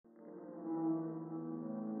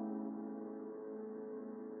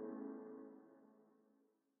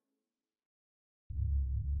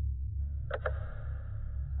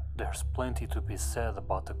There's plenty to be said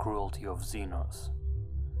about the cruelty of Xenos.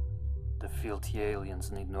 The filthy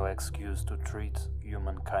aliens need no excuse to treat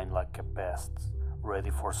humankind like a pest,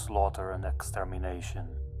 ready for slaughter and extermination.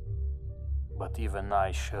 But even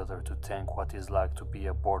I shudder to think what it's like to be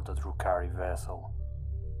aboard a Drukhari vessel.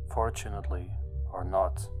 Fortunately, or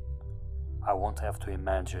not, I won't have to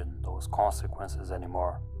imagine those consequences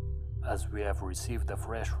anymore, as we have received a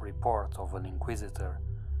fresh report of an Inquisitor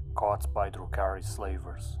caught by Drukhari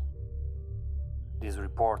slavers. This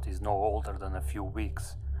report is no older than a few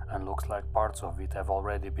weeks, and looks like parts of it have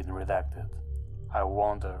already been redacted. I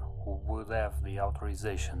wonder who would have the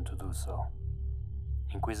authorization to do so.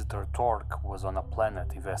 Inquisitor Torque was on a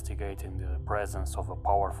planet investigating the presence of a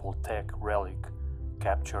powerful tech relic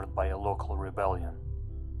captured by a local rebellion.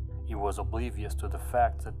 He was oblivious to the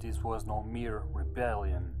fact that this was no mere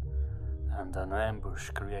rebellion and an ambush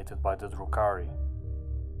created by the Drukhari.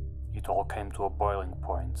 It all came to a boiling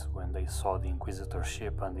point when they saw the Inquisitor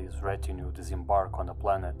ship and his retinue disembark on the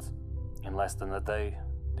planet. In less than a day,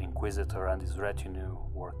 the Inquisitor and his retinue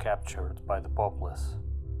were captured by the populace.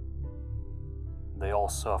 They all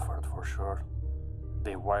suffered for sure.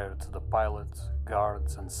 They wired the pilot,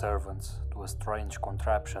 guards and servants to a strange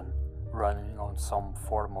contraption running on some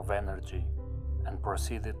form of energy and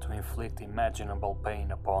proceeded to inflict imaginable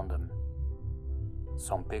pain upon them.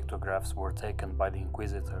 Some pictographs were taken by the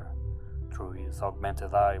Inquisitor through his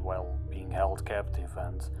augmented eye while being held captive,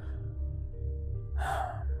 and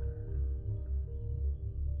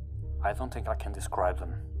I don't think I can describe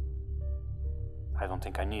them. I don't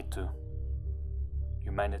think I need to.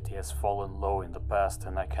 Humanity has fallen low in the past,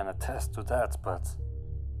 and I can attest to that, but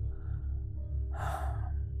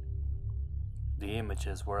the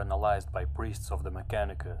images were analyzed by priests of the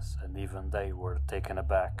Mechanicus, and even they were taken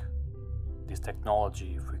aback. This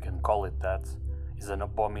technology, if we can call it that, is an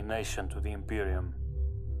abomination to the Imperium.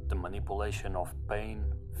 The manipulation of pain,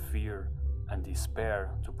 fear, and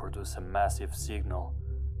despair to produce a massive signal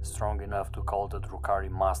strong enough to call the Drukhari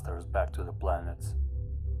masters back to the planet.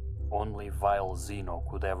 Only vile Xeno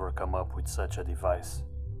could ever come up with such a device.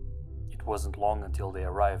 It wasn't long until they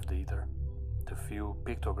arrived either. The few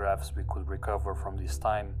pictographs we could recover from this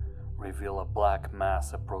time reveal a black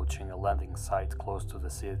mass approaching a landing site close to the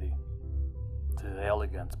city. The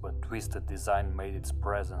elegant but twisted design made its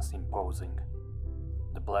presence imposing.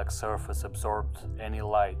 The black surface absorbed any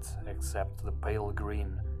light except the pale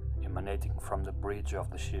green emanating from the bridge of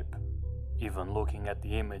the ship. Even looking at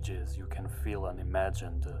the images, you can feel and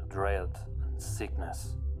imagine the dread and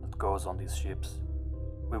sickness that goes on these ships.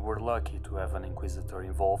 We were lucky to have an Inquisitor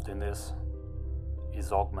involved in this.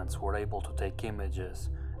 His augments were able to take images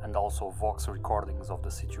and also vox recordings of the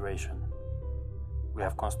situation. We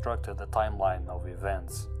have constructed a timeline of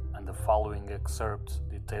events, and the following excerpt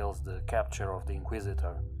details the capture of the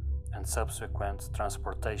Inquisitor and subsequent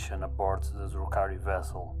transportation aboard the Drukhari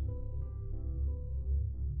vessel.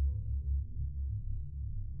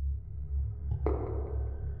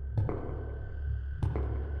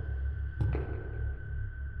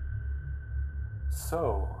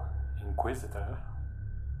 So, Inquisitor,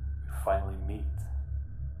 we finally meet.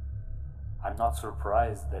 I'm not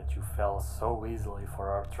surprised that you fell so easily for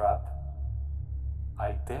our trap.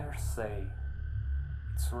 I dare say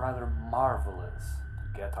it's rather marvelous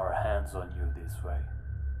to get our hands on you this way.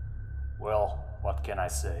 Well, what can I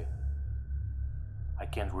say? I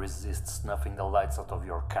can't resist snuffing the lights out of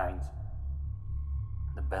your kind.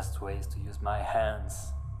 The best way is to use my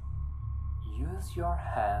hands. Use your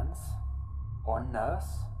hands? On us?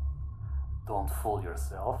 Don't fool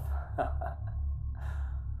yourself.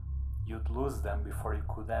 You'd lose them before you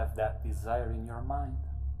could have that desire in your mind.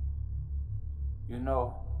 You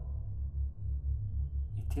know,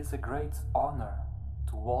 it is a great honor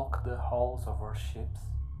to walk the halls of our ships.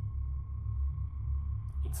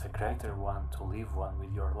 It's a greater one to live one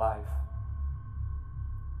with your life.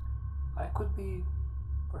 I could be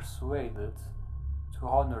persuaded to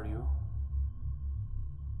honor you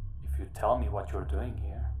if you tell me what you're doing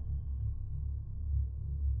here.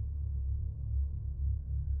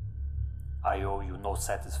 I owe you no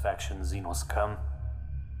satisfaction, Xeno scum.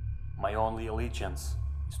 My only allegiance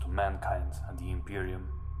is to mankind and the Imperium.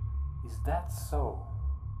 Is that so?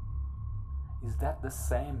 Is that the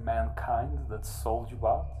same mankind that sold you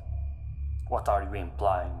out? What are you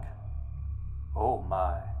implying? Oh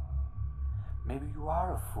my, maybe you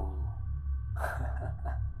are a fool.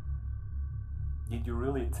 Did you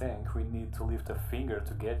really think we need to lift a finger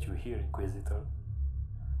to get you here, Inquisitor?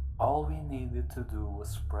 All we needed to do was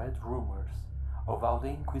spread rumors of how the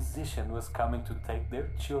Inquisition was coming to take their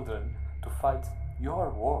children to fight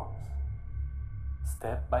your wars.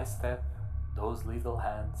 Step by step, Those little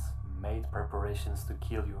hands made preparations to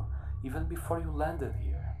kill you even before you landed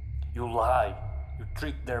here. You lie! You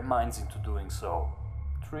tricked their minds into doing so.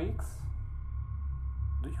 Tricks?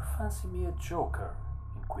 Do you fancy me a joker,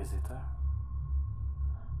 Inquisitor?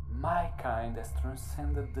 My kind has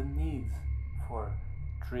transcended the need for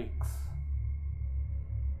tricks.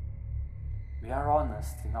 We are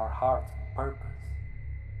honest in our heart and purpose.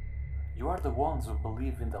 You are the ones who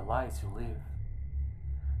believe in the lies you live.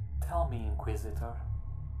 Tell me, Inquisitor,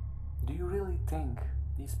 do you really think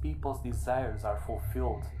these people's desires are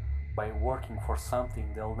fulfilled by working for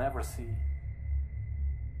something they'll never see?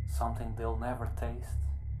 Something they'll never taste?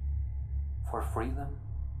 For freedom?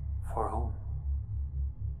 For whom?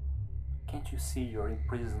 Can't you see you're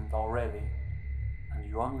imprisoned already, and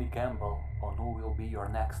you only gamble on who will be your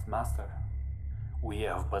next master? We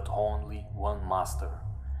have but only one master,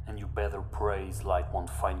 and you better pray his light won't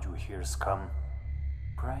find you here, scum.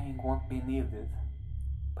 Praying won't be needed,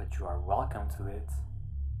 but you are welcome to it,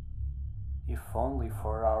 if only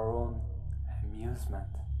for our own amusement.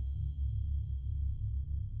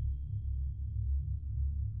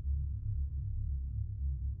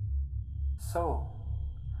 So,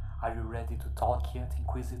 are you ready to talk yet,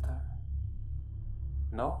 Inquisitor?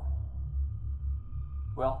 No?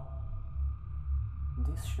 Well,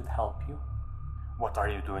 this should help you. What are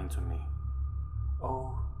you doing to me?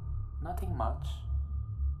 Oh, nothing much.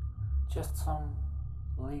 Just some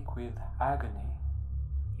liquid agony.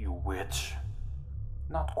 You witch.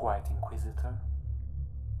 Not quite, Inquisitor.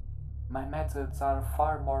 My methods are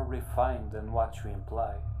far more refined than what you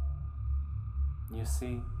imply. You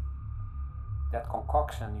see, that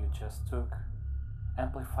concoction you just took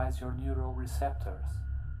amplifies your neural receptors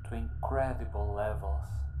to incredible levels.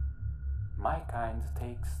 My kind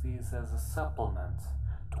takes this as a supplement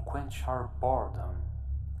to quench our boredom,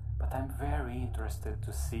 but I'm very interested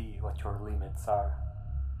to see what your limits are.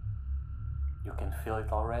 You can feel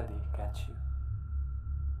it already, can't you?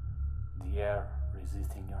 The air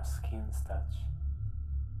resisting your skin's touch,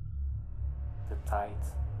 the tight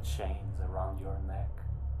chains around your neck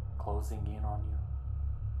closing in on you,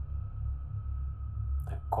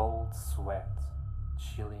 the cold sweat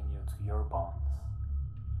chilling you to your bones.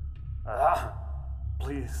 Ah,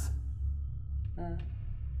 please.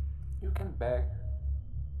 You can beg,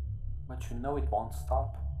 but you know it won't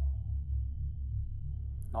stop.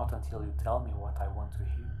 Not until you tell me what I want to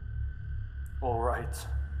hear. All right.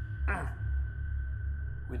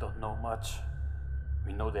 We don't know much.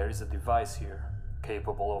 We know there is a device here,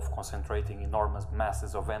 capable of concentrating enormous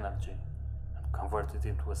masses of energy and convert it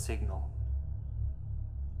into a signal,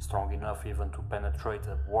 strong enough even to penetrate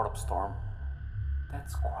a warp storm.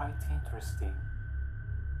 That's quite interesting.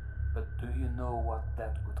 But do you know what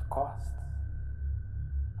that would cost?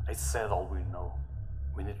 I said all we know.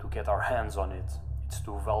 We need to get our hands on it. It's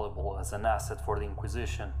too valuable as an asset for the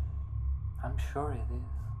Inquisition. I'm sure it is.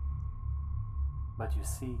 But you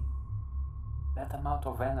see, that amount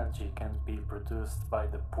of energy can't be produced by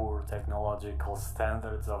the poor technological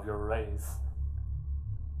standards of your race.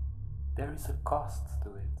 There is a cost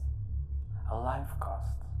to it, a life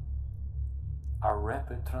cost. Our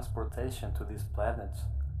rapid transportation to this planet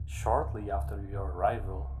shortly after your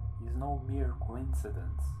arrival is no mere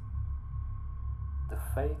coincidence. The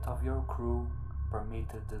fate of your crew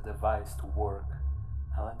permitted the device to work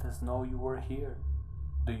and let us know you were here.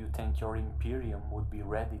 Do you think your Imperium would be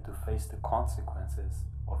ready to face the consequences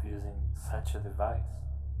of using such a device?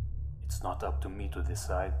 It's not up to me to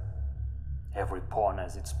decide. Every pawn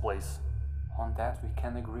has its place. On that we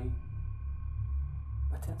can agree.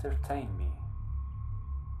 But entertain me.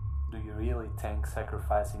 Do you really think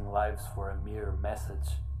sacrificing lives for a mere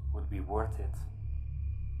message would be worth it?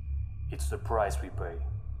 It's the price we pay.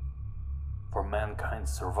 For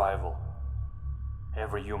mankind's survival.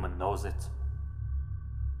 Every human knows it.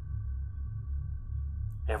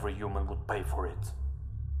 Every human would pay for it.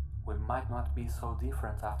 We might not be so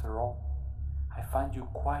different after all. I find you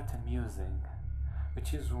quite amusing,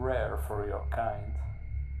 which is rare for your kind.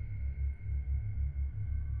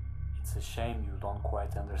 It's a shame you don't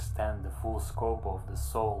quite understand the full scope of the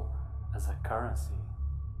soul as a currency.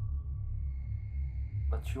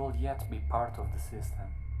 But you'll yet be part of the system.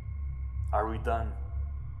 Are we done?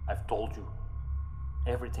 I've told you.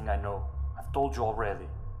 Everything I know, I've told you already.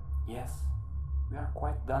 Yes, we are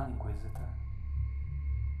quite done, Inquisitor.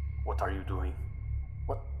 What are you doing?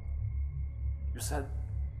 What? You said...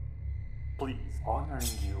 Please. Honoring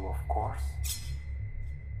you, of course.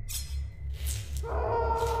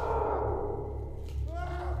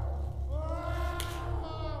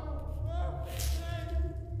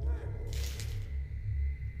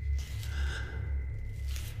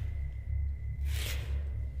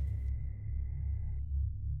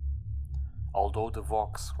 Although the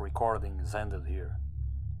Vox recordings ended here,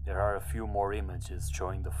 there are a few more images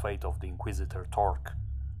showing the fate of the Inquisitor Torque,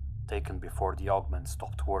 taken before the augment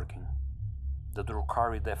stopped working. The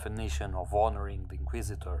Drukhari definition of honoring the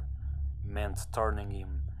Inquisitor meant turning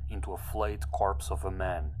him into a flayed corpse of a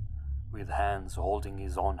man, with hands holding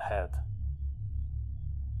his own head.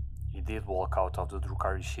 He did walk out of the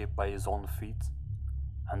Drukhari ship by his own feet,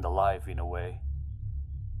 and alive in a way.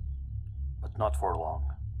 But not for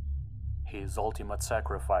long. His ultimate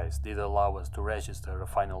sacrifice did allow us to register a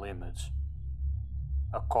final image.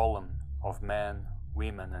 A column of men,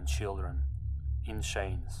 women and children, in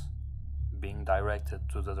chains, being directed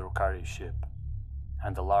to the Drukhari ship,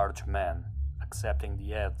 and a large man accepting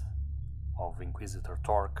the head of Inquisitor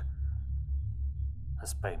Torque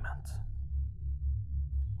as payment.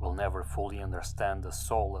 We'll never fully understand the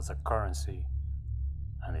soul as a currency,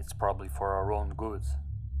 and it's probably for our own good,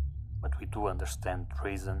 but we do understand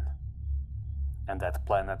treason, and that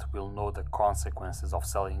planet will know the consequences of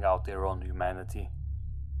selling out their own humanity.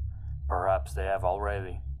 Perhaps they have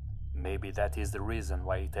already. Maybe that is the reason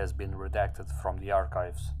why it has been redacted from the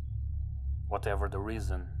archives. Whatever the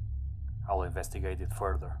reason, I'll investigate it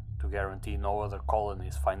further to guarantee no other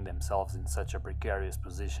colonies find themselves in such a precarious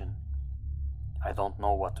position. I don't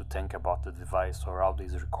know what to think about the device or how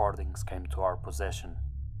these recordings came to our possession,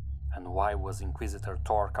 and why was Inquisitor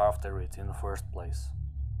Torque after it in the first place.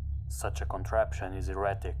 Such a contraption is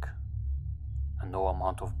heretic, and no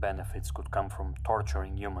amount of benefits could come from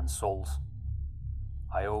torturing human souls.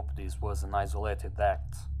 I hope this was an isolated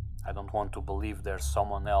act. I don't want to believe there's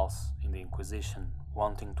someone else in the Inquisition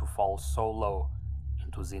wanting to fall so low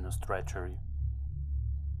into Xenos treachery.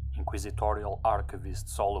 Inquisitorial Archivist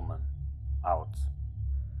Solomon, out.